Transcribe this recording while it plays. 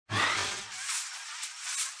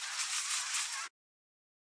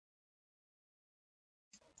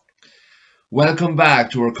Welcome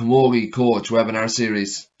back to our Camogie Coach Webinar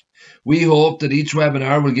series. We hope that each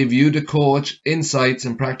webinar will give you, the coach, insights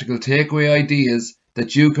and practical takeaway ideas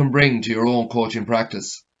that you can bring to your own coaching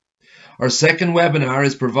practice. Our second webinar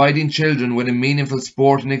is providing children with a meaningful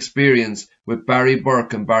sporting experience with Barry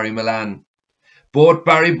Burke and Barry Mullane. Both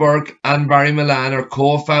Barry Burke and Barry Mullane are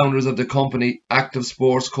co-founders of the company Active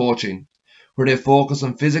Sports Coaching, where they focus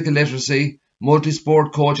on physical literacy,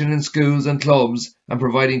 multi-sport coaching in schools and clubs, and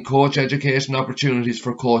providing coach education opportunities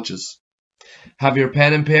for coaches. Have your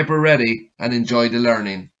pen and paper ready and enjoy the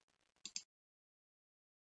learning.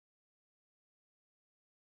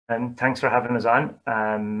 And thanks for having us on,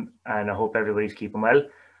 and I hope everybody's keeping well.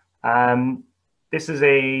 This is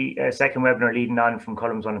a second webinar leading on from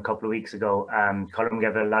Colum's one a couple of weeks ago. Colum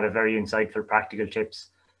gave a lot of very insightful practical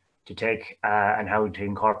tips to take and how to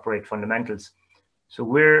incorporate fundamentals. So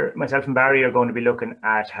myself and Barry are going to be looking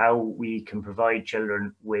at how we can provide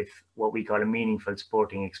children with what we call a meaningful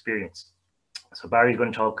sporting experience. So Barry's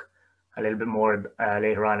going to talk a little bit more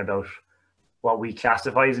later on about what we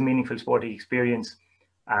classify as a meaningful sporting experience.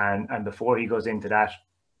 And before he goes into that,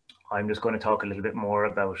 I'm just going to talk a little bit more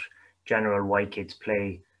about general why kids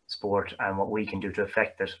play sport and what we can do to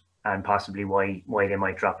affect it, and possibly why they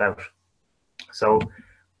might drop out. So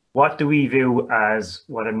what do we view as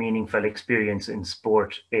what a meaningful experience in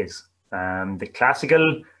sport is? The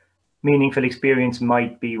classical meaningful experience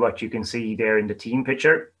might be what you can see there in the team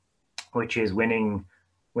picture, which is winning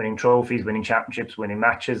trophies, winning championships, winning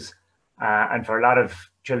matches. And for a lot of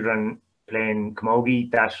children playing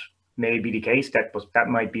camogie, that may be the case. That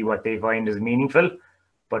might be what they find as meaningful.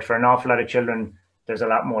 But for an awful lot of children, there's a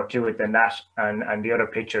lot more to it than that. And the other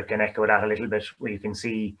picture can echo that a little bit, where you can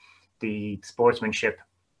see the sportsmanship,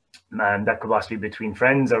 and that could possibly be between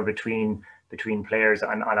friends or between players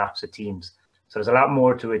on opposite teams. So there's a lot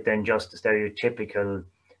more to it than just the stereotypical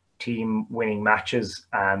team winning matches.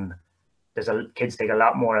 Kids take a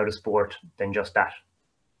lot more out of sport than just that.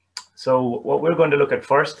 So what we're going to look at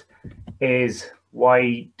first is,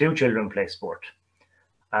 why do children play sport?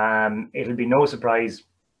 It'll be no surprise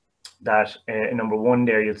that number one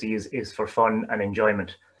there you'll see is for fun and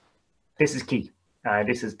enjoyment. This is key.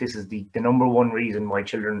 This is the number one reason why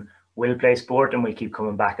children will play sport and will keep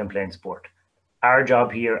coming back and playing sport. Our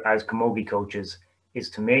job here as camogie coaches is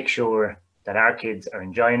to make sure that our kids are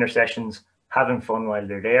enjoying their sessions, having fun while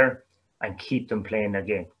they're there, and keep them playing their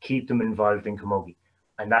game, keep them involved in camogie.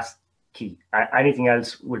 And that's key. Anything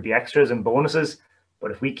else will be extras and bonuses,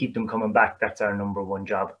 but if we keep them coming back, that's our number one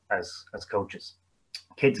job as coaches.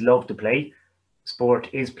 Kids love to play. Sport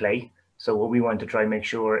is play. So what we want to try and make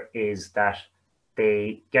sure is that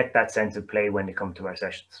they get that sense of play when they come to our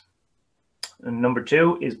sessions. And number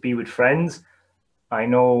two is be with friends. I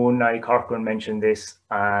know Niall Corcoran mentioned this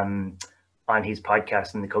on his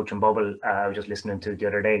podcast in the Coaching Bubble. I was just listening to it the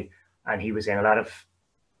other day, and he was saying a lot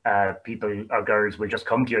of people or girls will just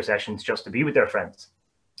come to your sessions just to be with their friends.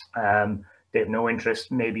 They have no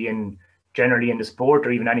interest maybe generally in the sport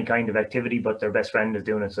or even any kind of activity, but their best friend is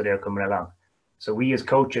doing it, so they're coming along. So we as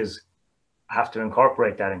coaches have to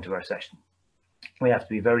incorporate that into our session. We have to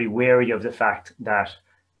be very wary of the fact that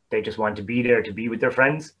they just want to be there to be with their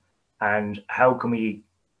friends, and how can we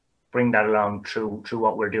bring that along through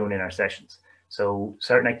what we're doing in our sessions. So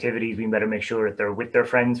certain activities, we better make sure that they're with their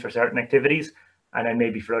friends for certain activities, and then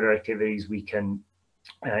maybe for other activities we can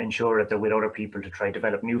ensure that they're with other people to try to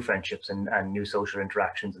develop new friendships and new social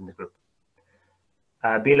interactions in the group.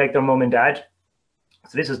 Be like their mum and dad.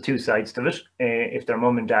 So this is two sides to it. If their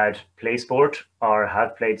mum and dad play sport or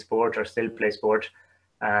have played sport or still play sport,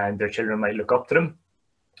 and their children might look up to them.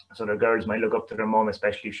 So their girls might look up to their mum,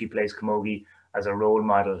 especially if she plays camogie, as a role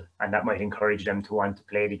model, and that might encourage them to want to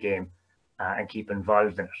play the game and keep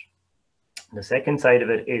involved in it. The second side of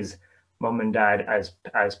it is mum and dad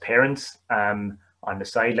as parents on the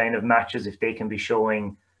sideline of matches. If they can be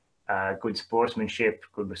showing good sportsmanship,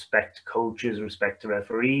 good respect to coaches, respect to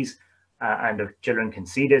referees, and the children can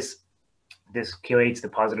see this creates the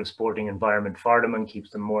positive sporting environment for them and keeps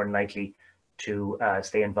them more than likely to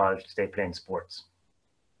stay involved, stay playing sports.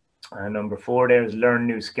 Number four there is learn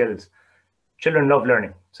new skills. Children love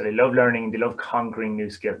learning. So they love learning, they love conquering new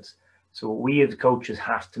skills. So what we as coaches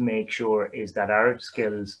have to make sure is that our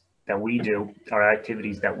skills that we do, our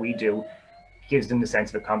activities that we do, gives them the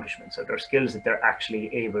sense of accomplishment. So they're skills that they're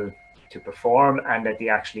actually able to perform and that they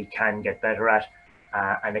actually can get better at,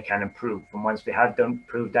 and they can improve. And once they have done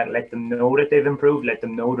proved that, let them know that they've improved, let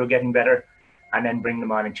them know they're getting better, and then bring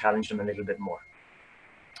them on and challenge them a little bit more.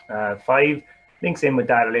 5 links in with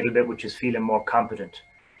that a little bit, which is feeling more competent.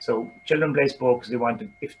 So children play sport because they want to,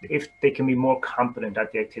 if they can be more competent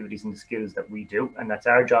at the activities and the skills that we do, and that's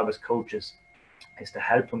our job as coaches is to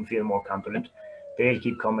help them feel more confident. They'll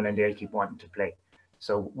keep coming and they'll keep wanting to play.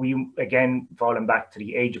 So we, again, falling back to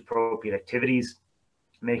the age appropriate activities,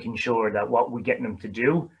 making sure that what we're getting them to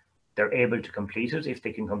do, they're able to complete it. If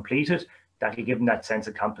they can complete it, that'll give them that sense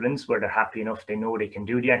of confidence where they're happy enough, they know they can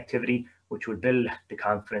do the activity, which will build the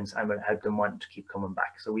confidence and will help them want to keep coming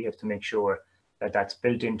back. So we have to make sure that that's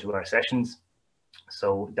built into our sessions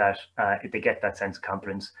so that if they get that sense of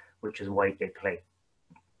confidence, which is why they play.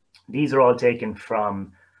 These are all taken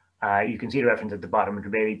from, you can see the reference at the bottom of the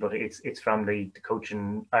baby, but it's from the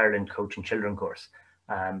Coaching Ireland Coaching Children course.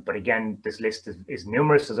 But again, this list is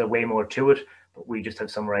numerous. There's way more to it, but we just have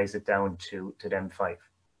summarized it down to them 5.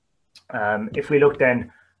 If we look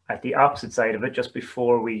then at the opposite side of it, just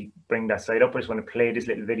before we bring that side up, I just want to play this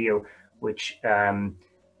little video, which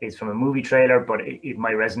is from a movie trailer, but it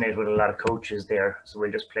might resonate with a lot of coaches there. So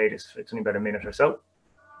we'll just play this. It's only about a minute or so.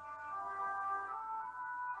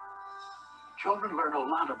 Children learn a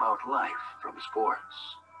lot about life from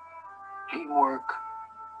sports. Teamwork,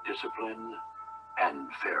 discipline,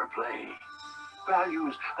 and fair play.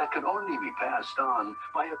 Values that can only be passed on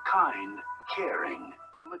by a kind, caring,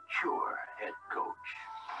 mature head coach.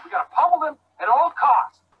 We gotta pummel them at all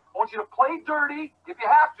costs. I want you to play dirty if you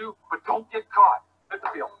have to, but don't get caught. Hit the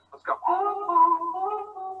field. Let's go.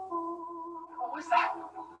 What was that?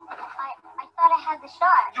 I thought I had the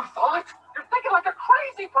shot. You thought? You're thinking like a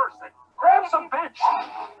crazy person. Grab some bench.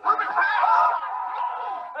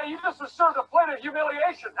 Hey, you just asserted a plate of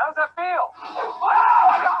humiliation. How's that feel?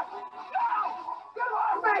 Get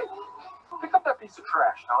off me! Pick up that piece of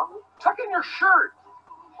trash, Tom. Tuck in your shirt.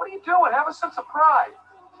 What are you doing? Have a sense of pride.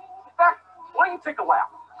 In fact, why don't you take a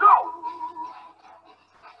lap? Go!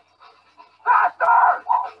 Faster!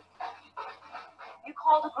 You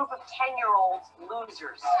called a group of 10-year-olds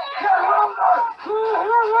losers.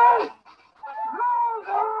 Loser!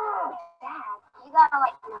 Dad, you gotta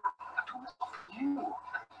lighten up. You.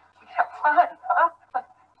 We have fun, huh? Fun,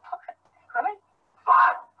 right?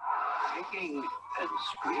 Fun! Kicking and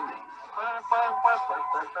screaming.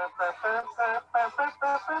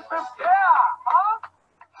 Yeah, huh?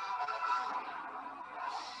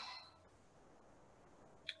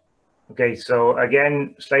 Okay, so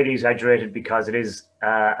again, slightly exaggerated because it is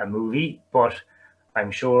a movie, but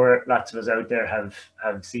I'm sure lots of us out there have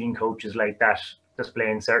seen coaches like that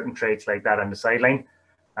displaying certain traits like that on the sideline.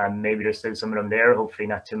 And maybe there's still some of them there, hopefully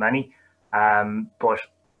not too many. But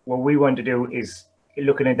what we want to do is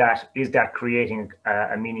looking at that, is that creating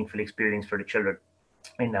a meaningful experience for the children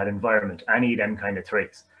in that environment, any of them kind of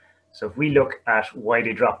traits. So if we look at why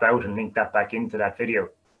they drop out and link that back into that video,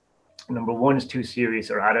 number 1 is too serious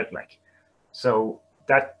or adult-like. So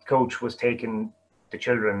that coach was taking the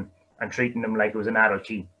children and treating them like it was an adult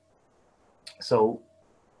team. So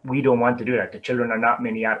we don't want to do that. The children are not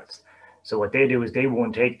mini adults. So what they do is they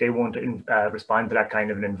won't respond to that kind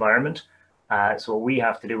of an environment. So what we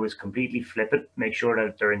have to do is completely flip it, make sure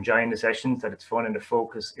that they're enjoying the sessions, that it's fun, and the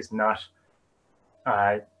focus is not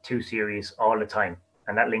too serious all the time.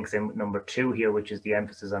 And that links in with number 2 here, which is the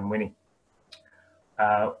emphasis on winning.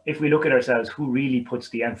 If we look at ourselves, who really puts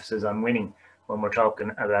the emphasis on winning when we're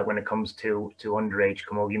talking about when it comes to underage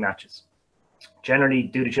camogie matches? Generally,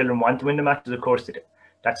 do the children want to win the matches? Of course they do.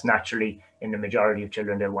 That's naturally, in the majority of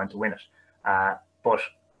children, they'll want to win it. But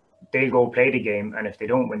they'll go play the game, and if they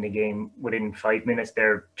don't win the game, within 5 minutes,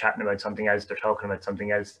 they're chatting about something else, they're talking about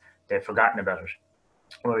something else, they've forgotten about it.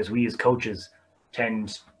 Whereas we as coaches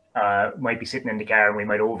might be sitting in the car and we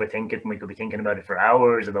might overthink it, and we could be thinking about it for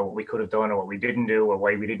hours, about what we could have done or what we didn't do, or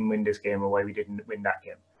why we didn't win this game or why we didn't win that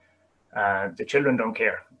game. The children don't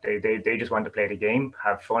care. They just want to play the game,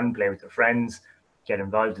 have fun, play with their friends, get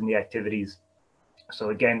involved in the activities.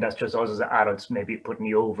 So again, that's just us as adults maybe putting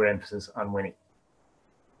the overemphasis on winning.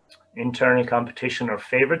 Internal competition or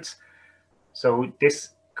favorites. So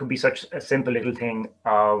this could be such a simple little thing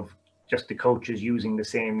of just the coaches using the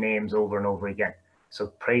same names over and over again. So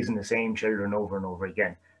praising the same children over and over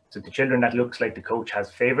again. So the children that looks like the coach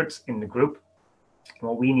has favorites in the group.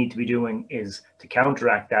 What we need to be doing is to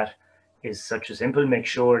counteract that is such a simple, make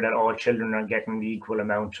sure that all children are getting the equal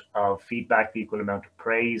amount of feedback, the equal amount of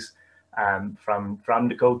praise from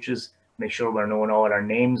the coaches. Make sure we're knowing all our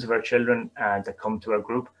names of our children that come to our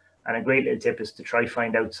group. And a great little tip is to try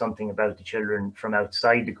find out something about the children from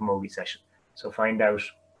outside the camogie session. So find out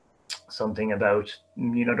something about,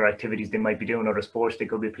 their activities they might be doing, other sports they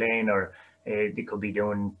could be playing, or they could be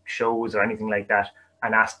doing shows or anything like that,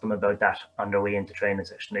 and ask them about that on their way into training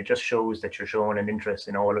session. It just shows that you're showing an interest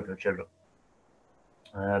in all of your children.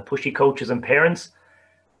 Pushy coaches and parents.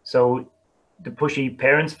 So The pushy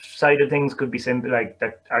parents side of things could be simple, like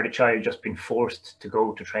that are the child just been forced to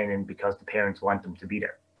go to training because the parents want them to be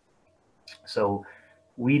there. So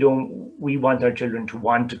we want our children to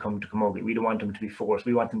want to come to Camogie. We don't want them to be forced.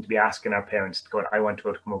 We want them to be asking our parents to go, I want to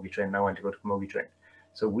go to Camogie training, I want to go to Camogie training.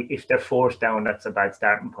 So if they're forced down, that's a bad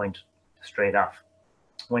starting point straight off.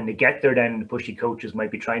 When they get there, then the pushy coaches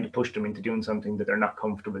might be trying to push them into doing something that they're not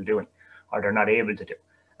comfortable doing or they're not able to do.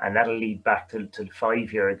 And that'll lead back to 5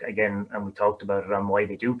 here again, and we talked about it on why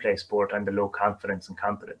they do play sport and the low confidence and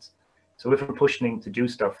competence. So if we're pushing them to do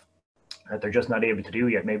stuff that they're just not able to do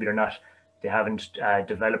yet, maybe they haven't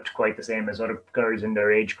developed quite the same as other girls in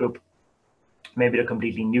their age group. Maybe they're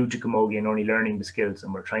completely new to Camogie and only learning the skills,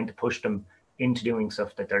 and we're trying to push them into doing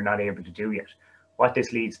stuff that they're not able to do yet. What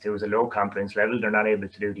this leads to is a low confidence level. They're not able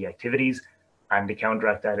to do the activities, and to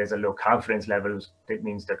counteract that is a low confidence levels. That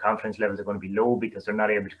means their confidence levels are going to be low because they're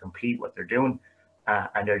not able to complete what they're doing,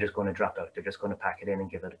 and they're just going to drop out. They're just going to pack it in and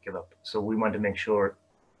give up. So we want to make sure,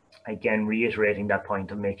 again, reiterating that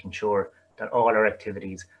point of making sure that all our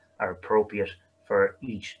activities are appropriate for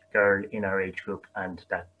each girl in our age group, and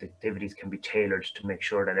that the activities can be tailored to make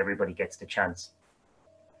sure that everybody gets the chance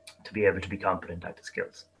to be able to be competent at the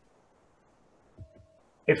skills.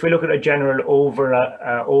 If we look at a general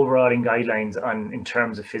overarching guidelines in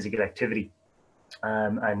terms of physical activity,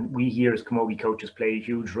 and we here as Camogie coaches play a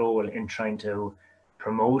huge role in trying to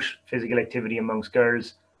promote physical activity amongst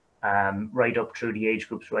girls, right up through the age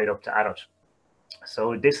groups, right up to adult.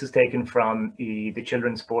 So this is taken from the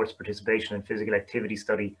Children's Sports Participation and Physical Activity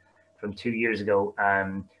Study from 2 years ago,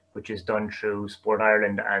 which is done through Sport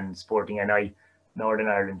Ireland and Sporting NI, Northern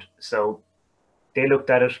Ireland. So they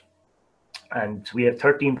looked at it, and we have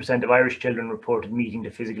 13% of Irish children reported meeting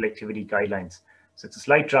the physical activity guidelines. So it's a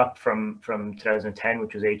slight drop from 2010,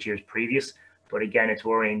 which was 8 years previous. But again, it's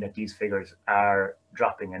worrying that these figures are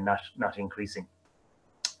dropping and not increasing.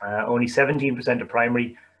 Only 17% of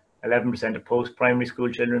primary, 11% of post-primary school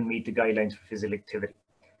children meet the guidelines for physical activity.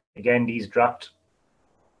 Again, these dropped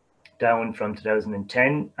down from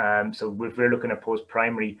 2010. So if we're looking at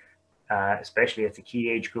post-primary, especially it's a key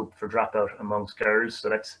age group for dropout amongst girls. So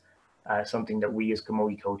that's something that we as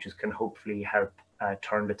Camogie coaches can hopefully help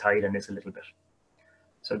turn the tide on this a little bit.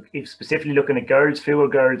 So if specifically looking at girls, fewer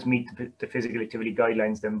girls meet the physical activity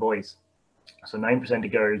guidelines than boys. So 9%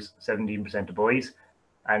 of girls, 17% of boys.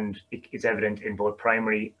 And it's evident in both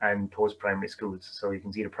primary and post-primary schools. So you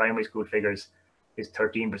can see the primary school figures is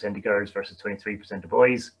 13% of girls versus 23% of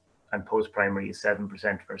boys, and post-primary is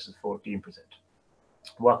 7% versus 14%.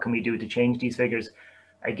 What can we do to change these figures?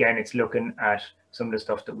 Again, it's looking at some of the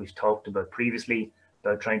stuff that we've talked about previously,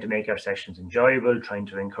 about trying to make our sessions enjoyable, trying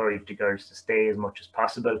to encourage the girls to stay as much as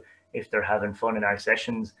possible. If they're having fun in our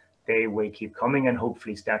sessions, they will keep coming and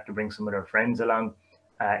hopefully start to bring some of their friends along.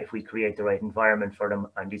 If we create the right environment for them,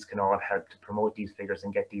 and these can all help to promote these figures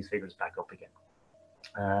and get these figures back up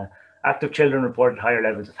again. Active children reported higher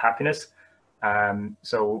levels of happiness.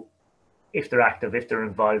 So if they're active, if they're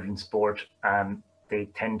involved in sport, they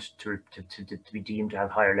tend to be deemed to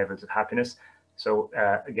have higher levels of happiness. So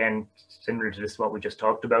again, similar to this, what we just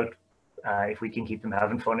talked about, if we can keep them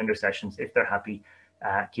having fun in their sessions, if they're happy,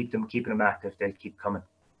 keeping them active, they'll keep coming.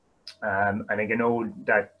 And I know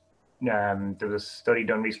that there was a study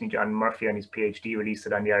done recently, John Murphy on his PhD released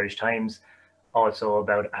it on the Irish Times, also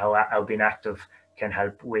about how being active can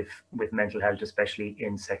help with mental health, especially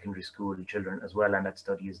in secondary school children as well. And that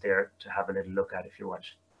study is there to have a little look at if you want.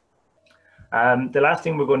 The last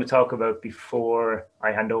thing we're going to talk about before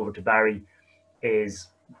I hand over to Barry is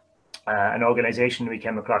an organization we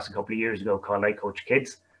came across a couple of years ago called I Coach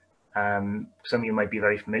Kids. Some of you might be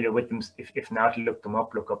very familiar with them. If not, look them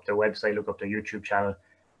up, look up their website, look up their YouTube channel.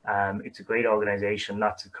 It's a great organization.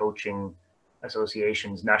 Lots of coaching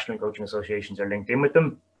associations, national coaching associations are linked in with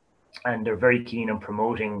them, and they're very keen on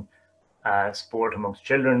promoting sport amongst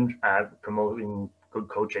children, promoting good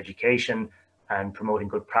coach education, and promoting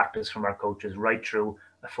good practice from our coaches right through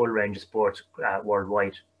a full range of sports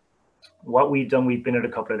worldwide. What we've done, we've been at a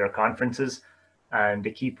couple of their conferences, and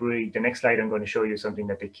they keep the next slide I'm going to show you something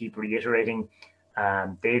that they keep reiterating.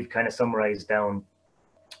 They've kind of summarized down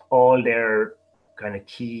all their kind of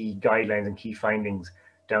key guidelines and key findings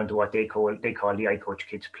down to what they call the I Coach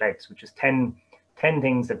Kids Pledge, which is 10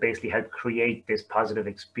 things that basically help create this positive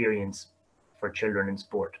experience for children in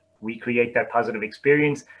sport. We create that positive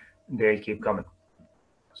experience, they'll keep coming.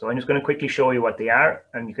 So I'm just going to quickly show you what they are,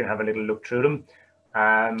 and you can have a little look through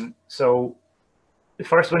them. So the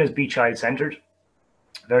first one is be child-centered.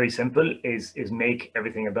 Very simple, is make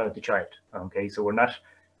everything about the child. Okay, so we're not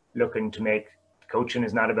looking to make, coaching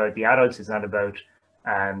is not about the adults, it's not about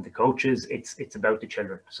and the coaches, it's about the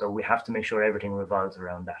children. So we have to make sure everything revolves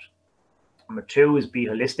around that. Number 2 is be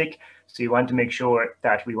holistic. So you want to make sure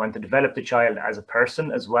that we want to develop the child as a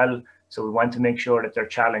person as well. So we want to make sure that they're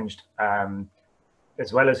challenged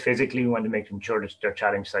as well as physically. We want to make sure that they're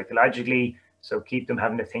challenged psychologically. So keep them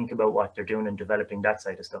having to think about what they're doing and developing that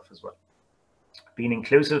side of stuff as well. Being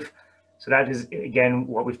inclusive. So that is, again,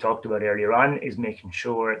 what we've talked about earlier on, is making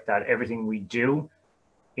sure that everything we do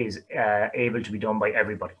is able to be done by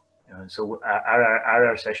everybody. So are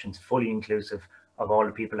our sessions fully inclusive of all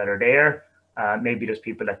the people that are there? Maybe there's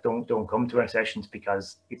people that don't come to our sessions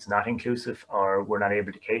because it's not inclusive or we're not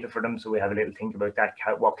able to cater for them. So we have a little think about that.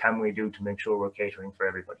 What can we do to make sure we're catering for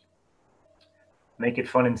everybody? Make it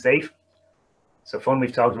fun and safe. So fun,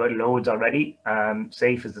 we've talked about loads already.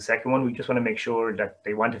 Safe is the second one. We just want to make sure that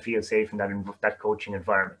they want to feel safe in that coaching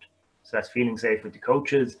environment. So that's feeling safe with the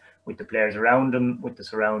coaches, with the players around them, with the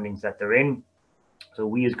surroundings that they're in. So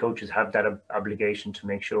we as coaches have that obligation to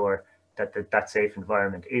make sure that that safe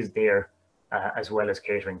environment is there, as well as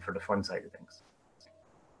catering for the fun side of things.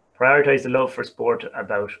 Prioritize the love for sport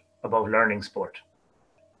above learning sport.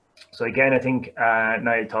 So again, I think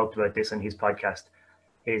Niall talked about this on his podcast,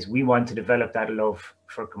 is we want to develop that love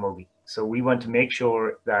for camogie. So we want to make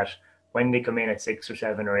sure that when they come in at 6 or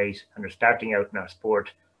 7 or 8 and they're starting out in our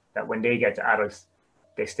sport, that when they get to adults,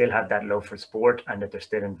 they still have that love for sport and that they're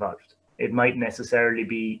still involved. It might necessarily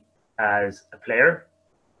be as a player,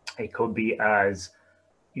 it could be as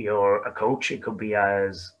you're a coach, it could be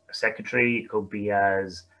as a secretary, it could be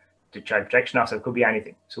as the child protection officer, it could be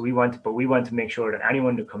anything. So we want to make sure that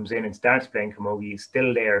anyone that comes in and starts playing camogie is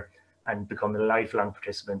still there and become lifelong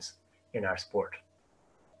participants in our sport.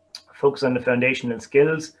 Focus on the foundational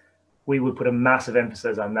skills. We would put a massive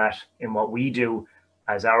emphasis on that in what we do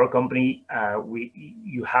as our company.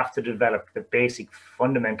 You have to develop the basic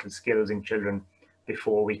fundamental skills in children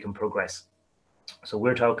before we can progress. So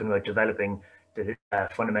we're talking about developing the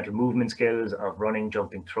fundamental movement skills of running,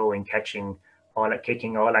 jumping, throwing, catching, all that,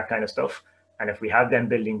 kicking, all that kind of stuff. And if we have them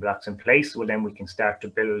building blocks in place, well, then we can start to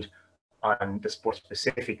build on the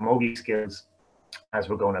sport-specific camogie skills as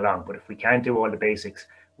we're going along. But if we can't do all the basics,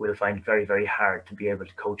 we'll find it very, very hard to be able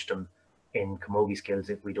to coach them in camogie skills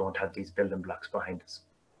if we don't have these building blocks behind us.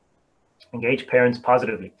 Engage parents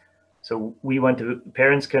positively. So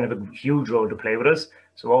parents kind of have a huge role to play with us.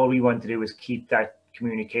 So all we want to do is keep that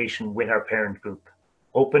communication with our parent group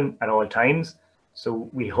open at all times. So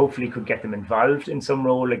we hopefully could get them involved in some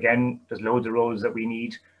role. Again, there's loads of roles that we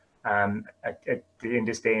need in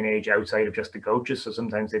this day and age outside of just the coaches. So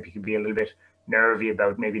sometimes they can be a little bit nervy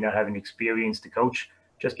about maybe not having experience to coach.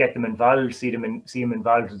 Just get them involved, see them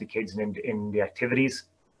involved with the kids in the activities.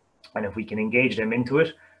 And if we can engage them into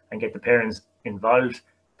it and get the parents involved,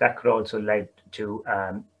 that could also lead to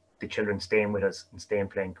the children staying with us and staying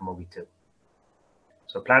playing camogie too.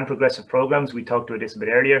 So plan progressive programs. We talked about this a bit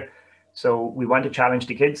earlier. So we want to challenge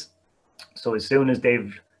the kids. So as soon as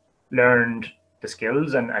they've learned the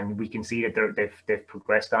skills and we can see that they've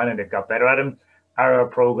progressed on and they've got better at them, are our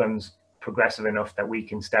programs progressive enough that we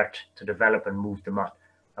can start to develop and move them on?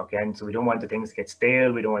 Okay, and so we don't want the things to get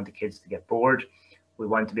stale. We don't want the kids to get bored. We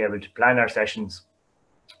want to be able to plan our sessions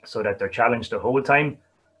so that they're challenged the whole time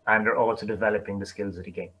and they're also developing the skills of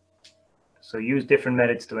the game. So use different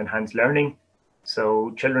methods to enhance learning.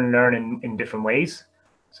 So children learn in different ways.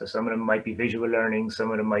 So some of them might be visual learning. Some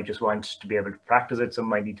of them might just want to be able to practice it. Some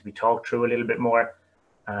might need to be talked through a little bit more.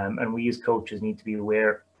 And we as coaches need to be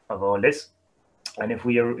aware of all this. And if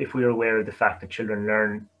we are aware of the fact that children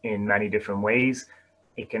learn in many different ways,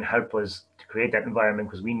 it can help us to create that environment,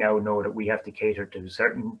 because we now know that we have to cater to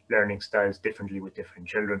certain learning styles differently with different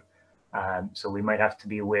children. So we might have to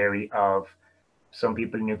be wary of some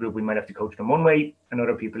people in your group. We might have to coach them one way, and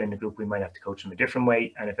other people in the group we might have to coach them a different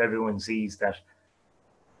way. And if everyone sees that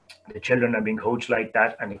the children are being coached like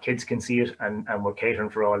that and the kids can see it and we're catering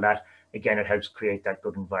for all that, again, it helps create that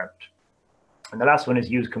good environment. And the last one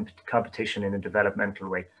is use competition in a developmental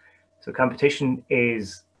way. So competition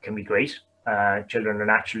can be great. Children are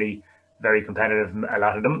naturally very competitive, a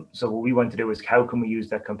lot of them. So what we want to do is how can we use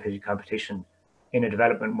that competition in a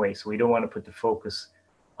development way? So we don't want to put the focus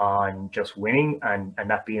on just winning, and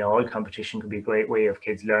that being all. Competition can be a great way of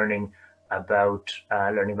kids learning about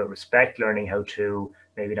respect, learning how to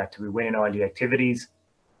maybe not to be winning all the activities.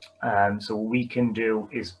 So what we can do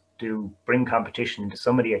is to bring competition into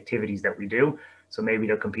some of the activities that we do. So maybe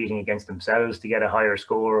they're competing against themselves to get a higher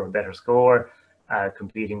score or a better score,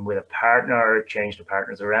 competing with a partner, change the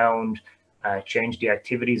partners around, change the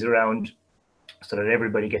activities around, so that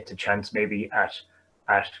everybody gets a chance maybe at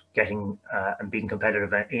getting and being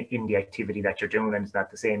competitive in the activity that you're doing, and it's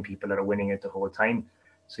not the same people that are winning it the whole time.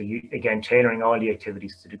 So you, again, tailoring all the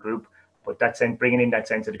activities to the group, but that sense, bringing in that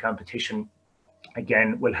sense of the competition,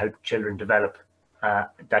 again, will help children develop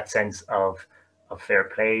that sense of fair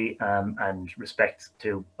play and respect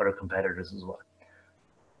to other competitors as well.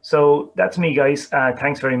 So that's me, guys.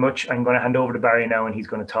 Thanks very much. I'm going to hand over to Barry now, and he's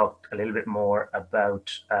going to talk a little bit more about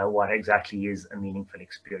what exactly is a meaningful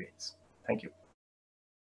experience. Thank you.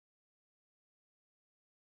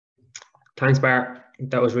 Thanks, Bar.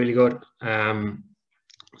 That was really good.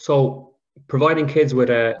 So providing kids with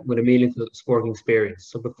a meaningful sporting experience.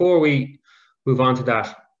 So before we move on to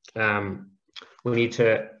that, we need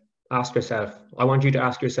to ask yourself, I want you to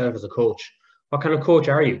ask yourself as a coach, what kind of coach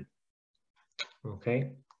are you?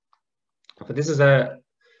 Okay. So this is a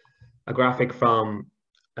graphic from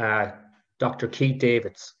Dr. Keith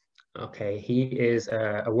Davids. Okay, he is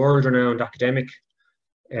a world-renowned academic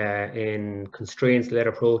in constraints-led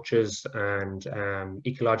approaches and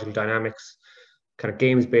ecological dynamics, kind of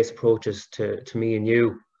games-based approaches to me and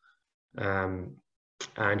you.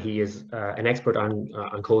 And he is an expert on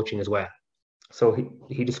coaching as well. So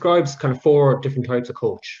he describes kind of 4 different types of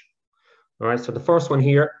coach. All right, so the first one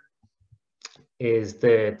here is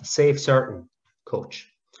the safe, certain coach.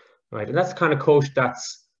 All right, and that's the kind of coach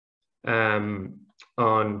that's on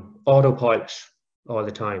autopilot all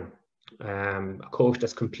the time. A coach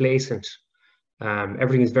that's complacent.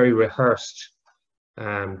 Everything is very rehearsed.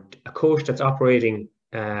 A coach that's operating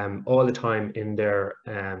all the time in their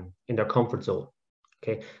comfort zone.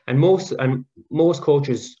 Okay, and most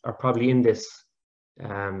coaches are probably in this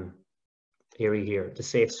area here, the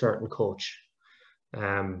safe, certain coach.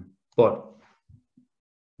 But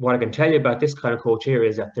what I can tell you about this kind of coach here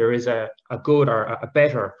is that there is a good or a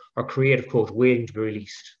better or creative coach waiting to be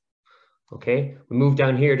released. Okay, we move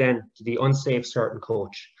down here then to the unsafe, certain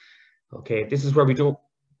coach. Okay, this is where we don't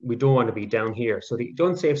want to be, down here. So the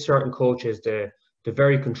unsafe, certain coach is the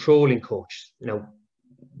very controlling coach. You know,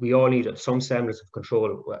 we all need some semblance of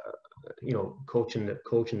control, you know, coaching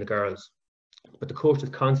the girls. But the coach is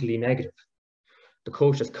constantly negative. The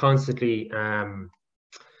coach is constantly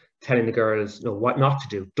telling the girls, you know, what not to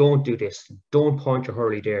do. Don't do this. Don't point your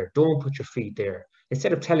hurley there. Don't put your feet there.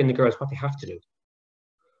 Instead of telling the girls what they have to do.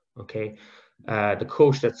 Okay, the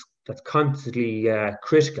coach that's constantly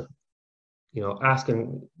critical. You know,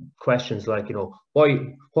 asking questions like, you know,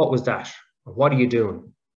 what was that? Or what are you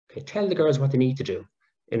doing? Okay, tell the girls what they need to do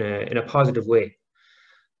in a positive way.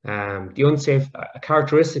 A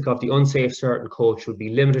characteristic of the unsafe, certain coach would be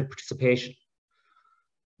limited participation.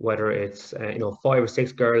 Whether it's you know, 5 or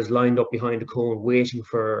 6 girls lined up behind the cone waiting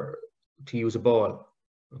to use a ball.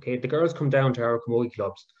 Okay, the girls come down to our camogie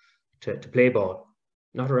clubs to play ball,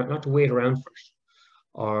 not to wait around first.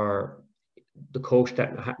 Or the coach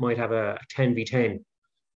that might have a 10v10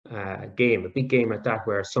 game, a big game at that,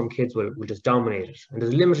 where some kids will just dominate it, and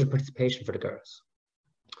there's limited participation for the girls.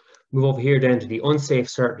 Move over here then to the unsafe,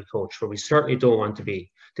 certain coach, where we certainly don't want to be.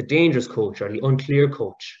 The dangerous coach, or the unclear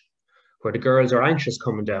coach, where the girls are anxious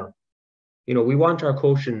coming down. You know, we want our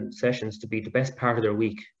coaching sessions to be the best part of their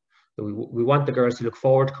week. We want the girls to look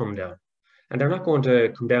forward to coming down. And they're not going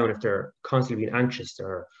to come down if they're constantly being anxious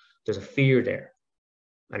or there's a fear there.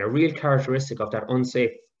 And a real characteristic of that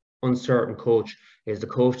unsafe, uncertain coach is the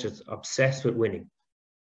coach that's obsessed with winning.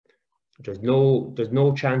 There's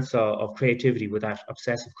no chance of creativity with that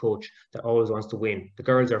obsessive coach that always wants to win. The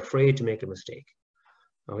girls are afraid to make a mistake,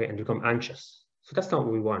 okay, and become anxious. So that's not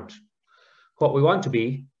what we want. What we want to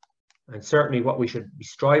be, and certainly what we should be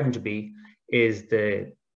striving to be, is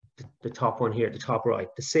the top one here, the top right,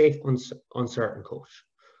 the safe, uncertain coach.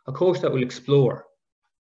 A coach that will explore,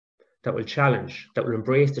 that will challenge, that will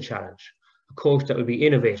embrace the challenge. A coach that will be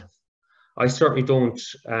innovative. I certainly don't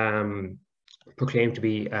proclaim to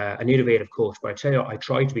be an innovative coach, but I tell you, I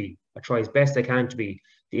try as best I can to be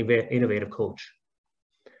the innovative coach.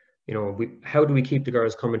 You know, how do we keep the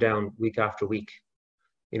girls coming down week after week?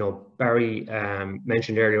 You know, Barry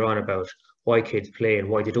mentioned earlier on about why kids play and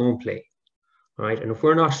why they don't play, right? And if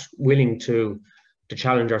we're not willing to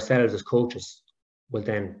challenge ourselves as coaches, well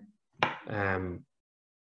then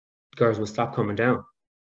girls will stop coming down.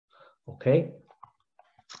 Okay.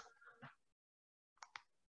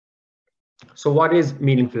 So what is a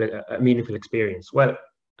meaningful experience? Well,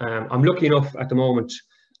 I'm lucky enough at the moment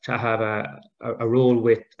to have a role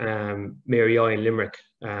with Mary I in Limerick,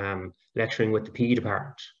 lecturing with the PE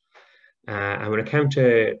department. And when it came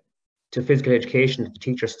to physical education, the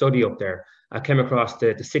teacher study up there, I came across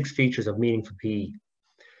the 6 features of meaningful PE.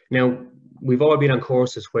 Now, we've all been on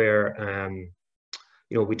courses where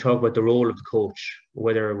you know, we talk about the role of the coach,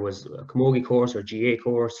 whether it was a camogie course or a GA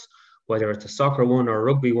course, whether it's a soccer one or a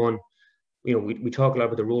rugby one. You know, we talk a lot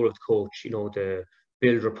about the role of the coach, you know, the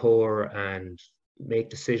build rapport and make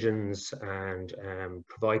decisions and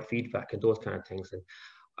provide feedback and those kind of things. And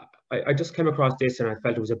I just came across this and I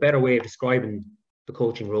felt it was a better way of describing the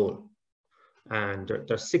coaching role. And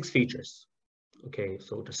there's 6 features. Okay,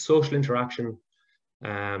 so the social interaction,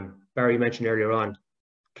 Barry mentioned earlier on,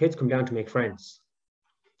 kids come down to make friends.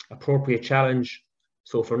 Appropriate challenge.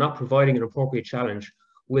 So if we're not providing an appropriate challenge,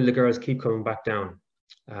 will the girls keep coming back down?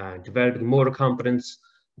 Developing motor confidence.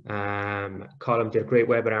 Colin did a great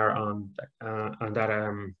webinar on that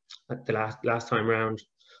at the last time round.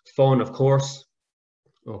 Fun, of course.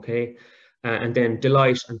 Okay, and then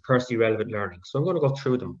delight and personally relevant learning. So I'm going to go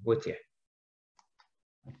through them with you.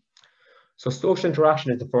 So social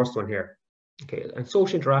interaction is the first one here. Okay, and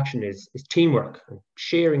social interaction is teamwork, and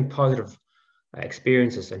sharing positive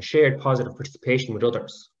experiences and shared positive participation with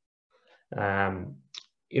others.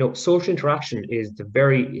 You know, social interaction is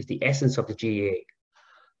the essence of the GAA.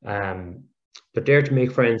 They're there to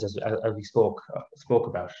make friends, as we spoke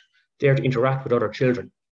about. There to interact with other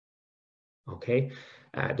children. Okay,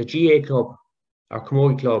 the GAA club, our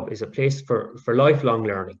Camogie club, is a place for lifelong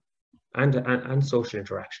learning and social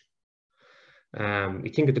interaction.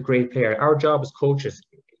 You think of the great player. Our job as coaches,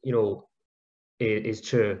 you know, is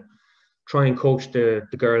to try and coach the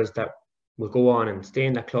girls that will go on and stay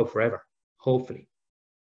in that club forever, hopefully.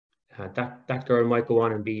 That girl might go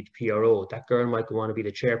on and be the PRO. That girl might go on and be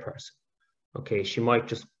the chairperson. Okay, she might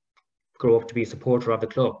just grow up to be a supporter of the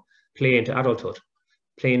club, play into adulthood,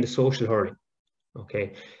 play into social hurling.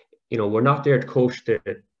 Okay, you know, we're not there to coach to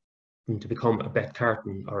become a Beth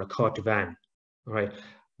Carton or a Caught Van. All right,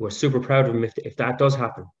 we're super proud of them if that does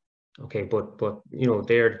happen. Okay, but you know,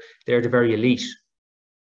 they're the very elite.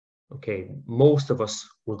 Okay, most of us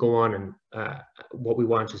will go on and what we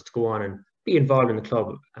want is to go on and be involved in the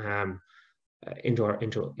club into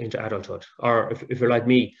adulthood. Or if you're like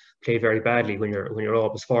me, play very badly when you're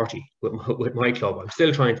almost 40 with my club. I'm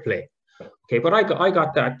still trying to play. Okay, but I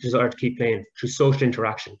got that desire to keep playing through social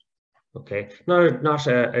interaction. Okay, not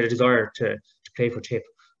a desire to play for tip.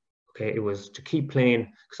 Okay, it was to keep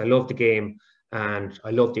playing because I love the game and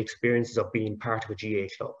I love the experiences of being part of a GAA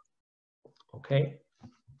club. Okay.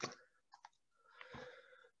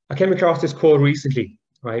 I came across this quote recently,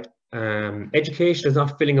 right? Education is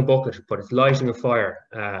not filling a bucket, but it's lighting a fire,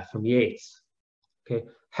 from Yeats. Okay,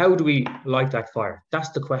 how do we light that fire? That's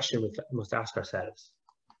the question we must ask ourselves.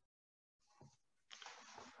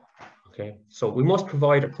 Okay, so we must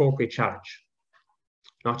provide appropriate challenge.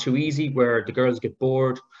 Not too easy where the girls get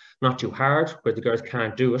bored, not too hard where the girls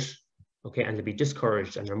can't do it, okay, and they'll be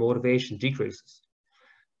discouraged and their motivation decreases.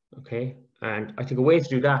 Okay, and I think a way to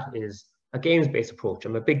do that is a games-based approach.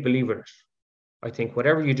 I'm a big believer in it. I think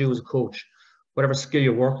whatever you do as a coach, whatever skill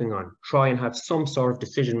you're working on, try and have some sort of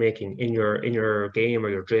decision-making in your game or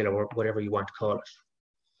your drill or whatever you want to call it.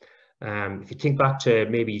 If you think back to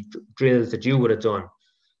maybe drills that you would have done,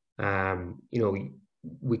 you know,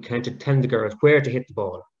 we kind of tell the girls where to hit the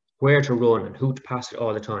ball, where to run and who to pass it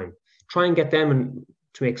all the time. Try and get them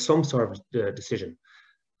to make some sort of decision.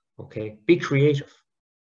 Okay, be creative.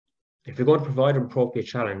 If you're going to provide an appropriate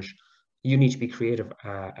challenge, you need to be creative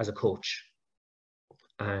as a coach.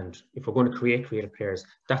 And if we're going to create creative players,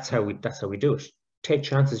 that's how we do it. Take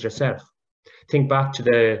chances yourself. Think back to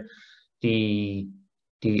the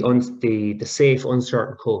safe,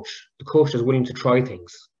 uncertain coach, the coach is willing to try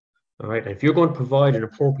things. All right, and if you're going to provide an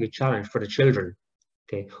appropriate challenge for the children,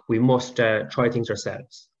 okay, we must try things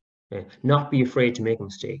ourselves. Okay? Not be afraid to make a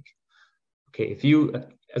mistake. Okay, if you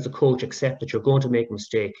as a coach accept that you're going to make a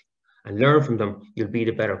mistake and learn from them, you'll be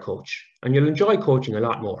the better coach, and you'll enjoy coaching a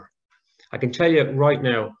lot more. I can tell you right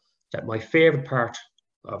now that my favorite part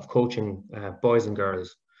of coaching boys and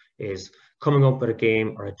girls is coming up with a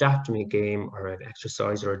game or adapting a game or an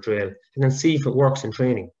exercise or a drill and then see if it works in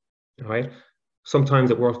training. All right. Sometimes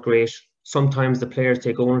it works great. Sometimes the players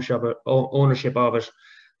take ownership of it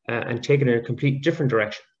and take it in a complete different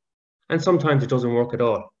direction. And sometimes it doesn't work at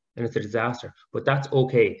all and it's a disaster. But that's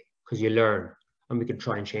okay because you learn and we can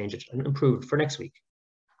try and change it and improve it for next week.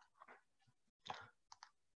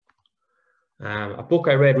 A book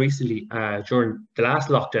I read recently during the last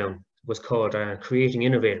lockdown was called Creating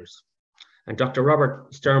Innovators. And Dr.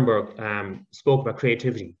 Robert Sternberg spoke about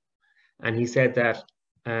creativity. And he said that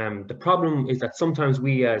the problem is that sometimes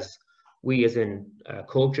we as in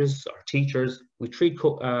coaches or teachers, we treat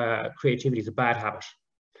creativity as a bad habit.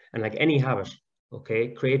 And like any habit, okay,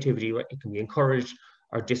 creativity, it can be encouraged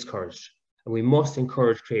or discouraged. And we must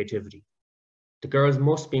encourage creativity. The girls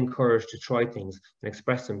must be encouraged to try things and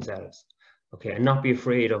express themselves. Okay, and not be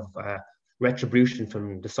afraid of retribution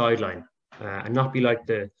from the sideline, and not be like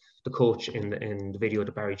the coach in the video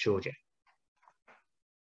that Barry showed you.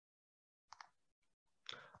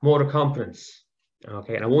 Motor competence.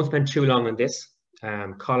 Okay, and I won't spend too long on this.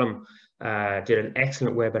 Colm did an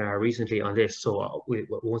excellent webinar recently on this, so we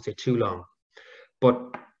won't say too long. But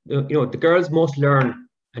you know, the girls must learn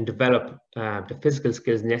and develop the physical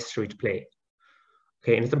skills necessary to play.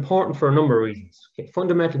 Okay, and it's important for a number of reasons. Okay,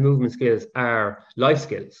 fundamental movement skills are life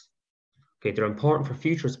skills. Okay, they're important for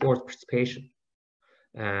future sports participation.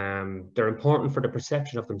 They're important for the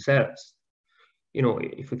perception of themselves. You know,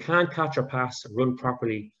 if we can't catch or pass, or run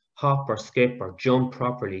properly, hop or skip or jump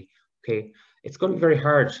properly, okay, it's going to be very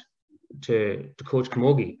hard to coach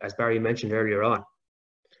camogie, as Barry mentioned earlier on.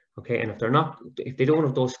 Okay, and if they don't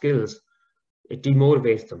have those skills, it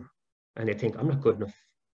demotivates them, and they think, I'm not good enough.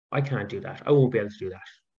 I can't do that. I won't be able to do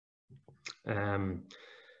that.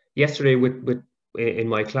 Yesterday, in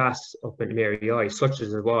my class up in Mary I, such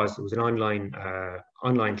as it was an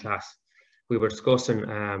online class. We were discussing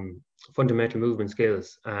fundamental movement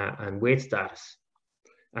skills and weight status,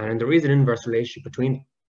 and there is an inverse relationship between them.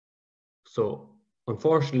 So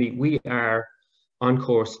unfortunately, we are on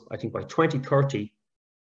course, I think, by 2030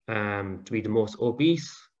 to be the most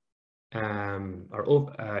obese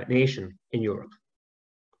nation in Europe.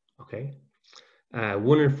 Okay,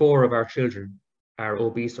 1 in 4 of our children are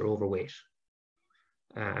obese or overweight,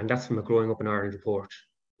 and that's from a Growing Up in Ireland report.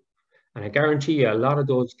 And I guarantee you, a lot of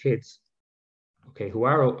those kids, okay, who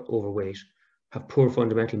are overweight, have poor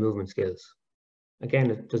fundamental movement skills.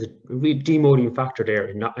 Again, there's a real demotivating factor there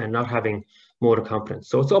in not having motor competence.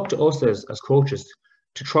 So it's up to us as coaches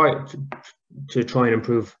to try and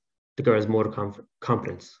improve the girls' motor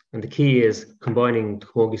competence. And the key is combining the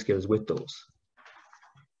camogie skills with those.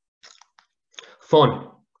 Fun.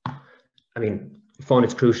 I mean, fun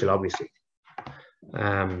is crucial, obviously.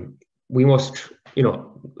 We must, you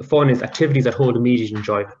know, fun is activities that hold immediate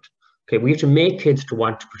enjoyment. Okay, we have to make kids to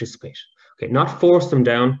want to participate. Okay, not force them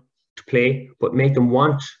down to play, but make them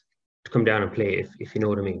want to come down and play, if you know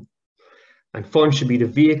what I mean. And fun should be the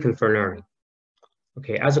vehicle for learning.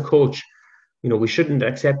 Okay, as a coach, you know, we shouldn't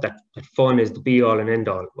accept that fun is the be all and end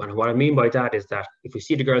all. And what I mean by that is that if we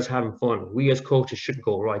see the girls having fun, we as coaches shouldn't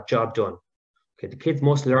go, right, job done. Okay, the kids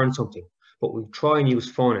must learn something, but we try and use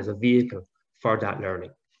fun as a vehicle for that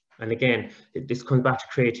learning. And again, this comes back to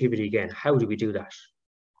creativity again. How do we do that?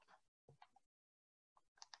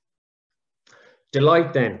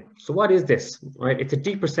 Delight then. So what is this? Right? It's a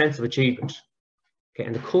deeper sense of achievement. Okay,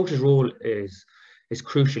 and the coach's role is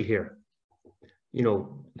crucial here. You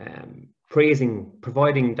know, praising,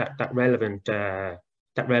 providing that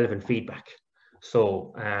relevant feedback.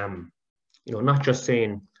 So you know, not just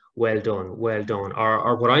saying well done,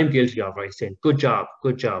 or what I'm guilty of, right? Saying good job.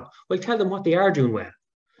 Well, tell them what they are doing well.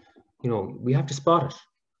 You know, we have to spot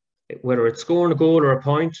it, whether it's scoring a goal or a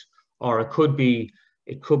point, or it could be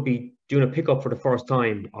doing a pickup for the first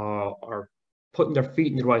time, or putting their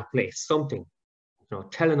feet in the right place, something, you know,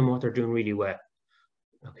 telling them what they're doing really well.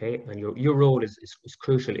 Okay, and your role is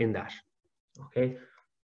crucial in that. Okay,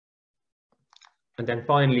 and then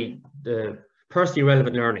finally, the personally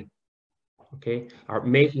relevant learning. Okay, or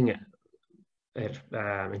making it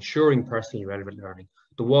ensuring personally relevant learning.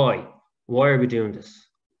 The why. Why are we doing this?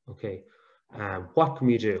 Okay, what can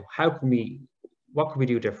we do? What can we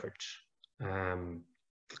do different?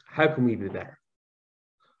 How can we be better?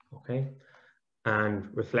 Okay, and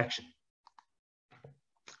reflection.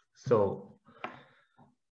 So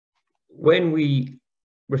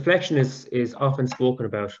reflection is often spoken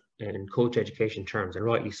about in coach education terms, and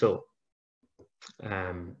rightly so.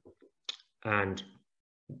 And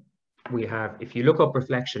we have, if you look up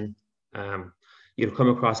reflection, you'll come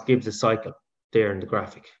across Gibbs' cycle there in the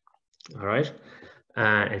graphic. All right,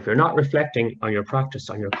 and if you're not reflecting on your practice,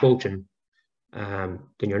 on your coaching, then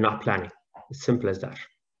you're not planning. It's simple as that.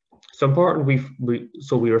 So important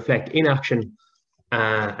we reflect in action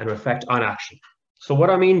and reflect on action. So what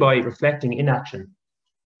I mean by reflecting in action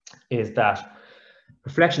is that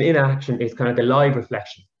reflection in action is kind of the live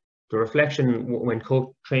reflection, the reflection when coach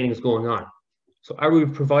training is going on. So are we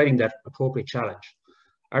providing that appropriate challenge?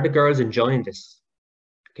 Are the girls enjoying this?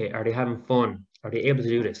 Okay, are they having fun? Are they able to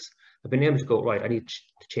do this? I've been able to go, right, I need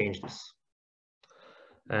to change this.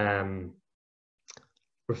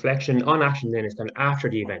 Reflection on action then is kind of after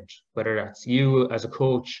the event, whether that's you as a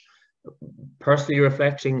coach personally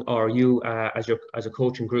reflecting, or you as a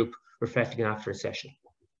coaching group reflecting after a session.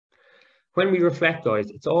 When we reflect, guys,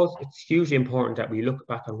 it's hugely important that we look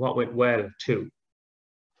back on what went well too.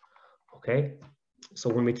 Okay, so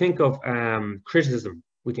when we think of criticism,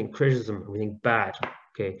 we think bad.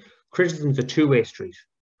 Okay, criticism is a two-way street,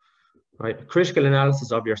 right? A critical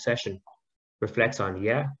analysis of your session reflects on,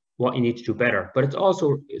 yeah, what you need to do better, but it's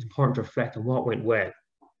also important to reflect on what went well.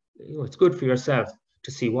 You know, it's good for yourself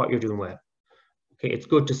to see what you're doing well. Okay, it's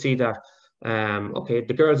good to see that, okay,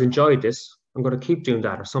 the girls enjoyed this, I'm going to keep doing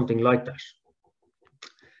that, or something like that.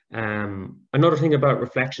 Another thing about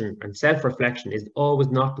reflection and self-reflection is always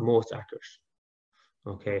not the most accurate.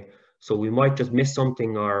 Okay, so we might just miss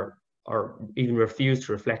something or even refuse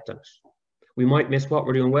to reflect on it. We might miss what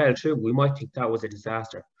we're doing well too. We might think that was a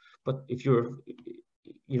disaster. But if you're,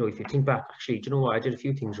 if you think back, actually, do you know what? I did a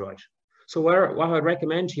few things right. So what I'd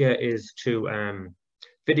recommend to you is to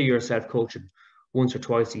video yourself coaching once or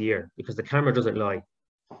twice a year, because the camera doesn't lie,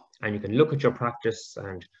 and you can look at your practice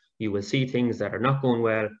and you will see things that are not going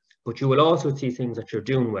well, but you will also see things that you're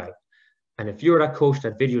doing well. And if you're that coach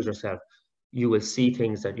that videos yourself, you will see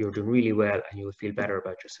things that you're doing really well, and you will feel better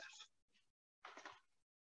about yourself.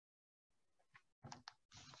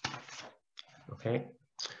 Okay.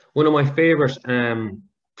 One of my favorite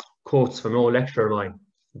quotes from an old lecturer of mine,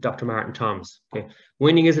 Dr. Martin Thomas. Okay.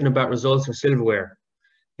 Winning isn't about results or silverware.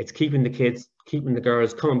 It's keeping the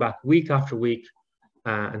girls coming back week after week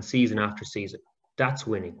and season after season. That's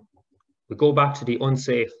winning. We go back to the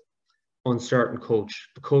unsafe, uncertain coach,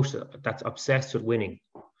 the coach that's obsessed with winning.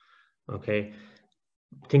 Okay.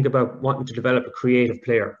 Think about wanting to develop a creative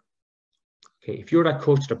player. Okay. If you're that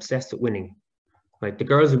coach that's obsessed with winning, right, the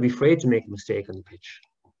girls will be afraid to make a mistake on the pitch.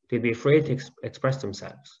 They'll be afraid to express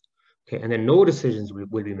themselves. Okay. And then no decisions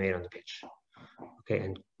will be made on the pitch.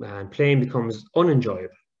 Okay. And playing becomes unenjoyable.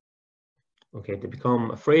 Okay. They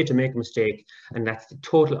become afraid to make a mistake, and that's the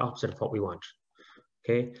total opposite of what we want.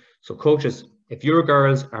 Okay. So coaches, if your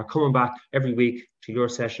girls are coming back every week to your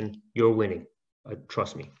session, you're winning.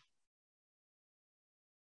 Trust me.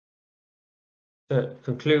 To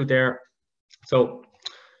conclude there, so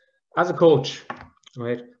as a coach,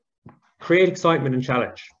 right, create excitement and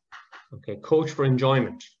challenge. Okay, coach for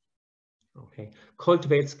enjoyment. Okay,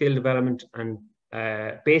 cultivate skill development and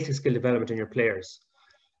basic skill development in your players.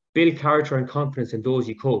 Build character and confidence in those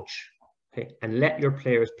you coach. Okay, and let your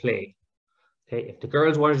players play. Okay, if the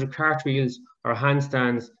girls want to do cartwheels or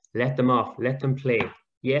handstands, let them off. Let them play.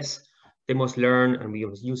 Yes, they must learn, and we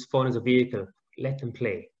must use fun as a vehicle. Let them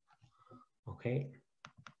play. Okay.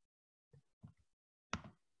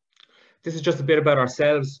 This is just a bit about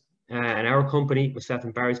ourselves and our company, myself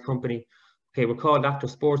and Barry's company. Okay, we're called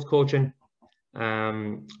Active Sports Coaching.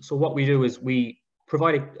 So what we do is we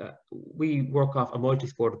work off a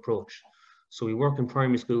multi-sport approach. So we work in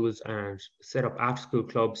primary schools and set up after-school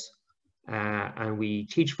clubs, and we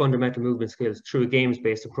teach fundamental movement skills through a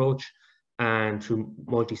games-based approach and through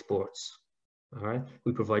multi-sports. All right.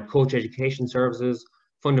 We provide coach education services,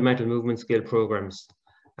 fundamental movement skill programs,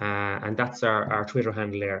 and that's our Twitter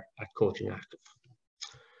handle there at Coaching Active.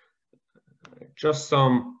 Just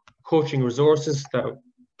some coaching resources that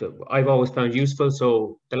I've always found useful.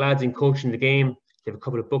 So the lads in Coaching the Game, they have a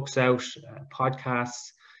couple of books out,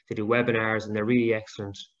 podcasts, they do webinars, and they're really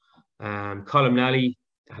excellent. Colm Nally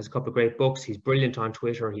has a couple of great books. He's brilliant on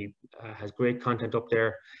Twitter. He has great content up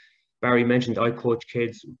there. Barry mentioned I Coach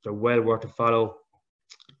Kids. They're well worth a follow.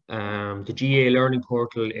 The GA Learning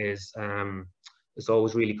Portal is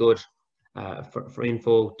always really good for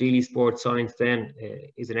info. Daily Sports Science then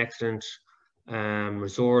is an excellent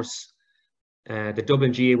resource. The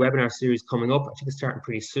Dublin GA webinar series coming up, I think it's starting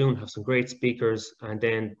pretty soon, have some great speakers. And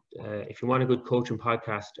then if you want a good coaching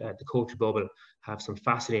podcast, the Coach Bubble have some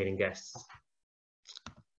fascinating guests.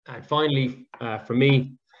 And finally, for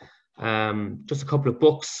me, just a couple of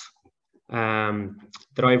books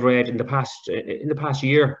that I've read in the past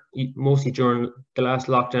year, mostly during the last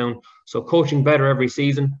lockdown. So Coaching Better Every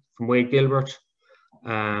Season from Wade Gilbert.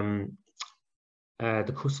 The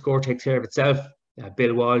Score Takes Care of Itself,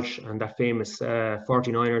 Bill Walsh and that famous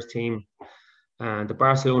 49ers team. And The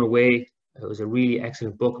Barcelona Way, it was a really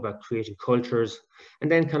excellent book about creating cultures.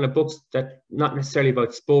 And then kind of books that not necessarily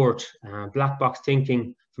about sport, Black Box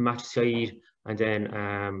Thinking from Matthew Said, and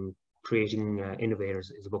then Creating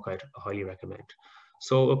Innovators is a book I'd highly recommend.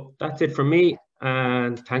 So that's it from me,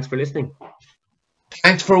 and thanks for listening.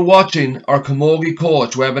 Thanks for watching our Camogie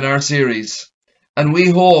Coach webinar series, and we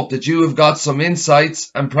hope that you have got some insights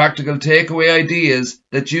and practical takeaway ideas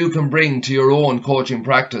that you can bring to your own coaching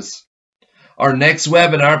practice. Our next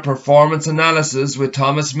webinar, Performance Analysis with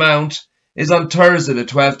Thomas Mount, is on Thursday the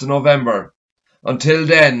 12th of November. Until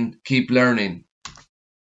then, keep learning.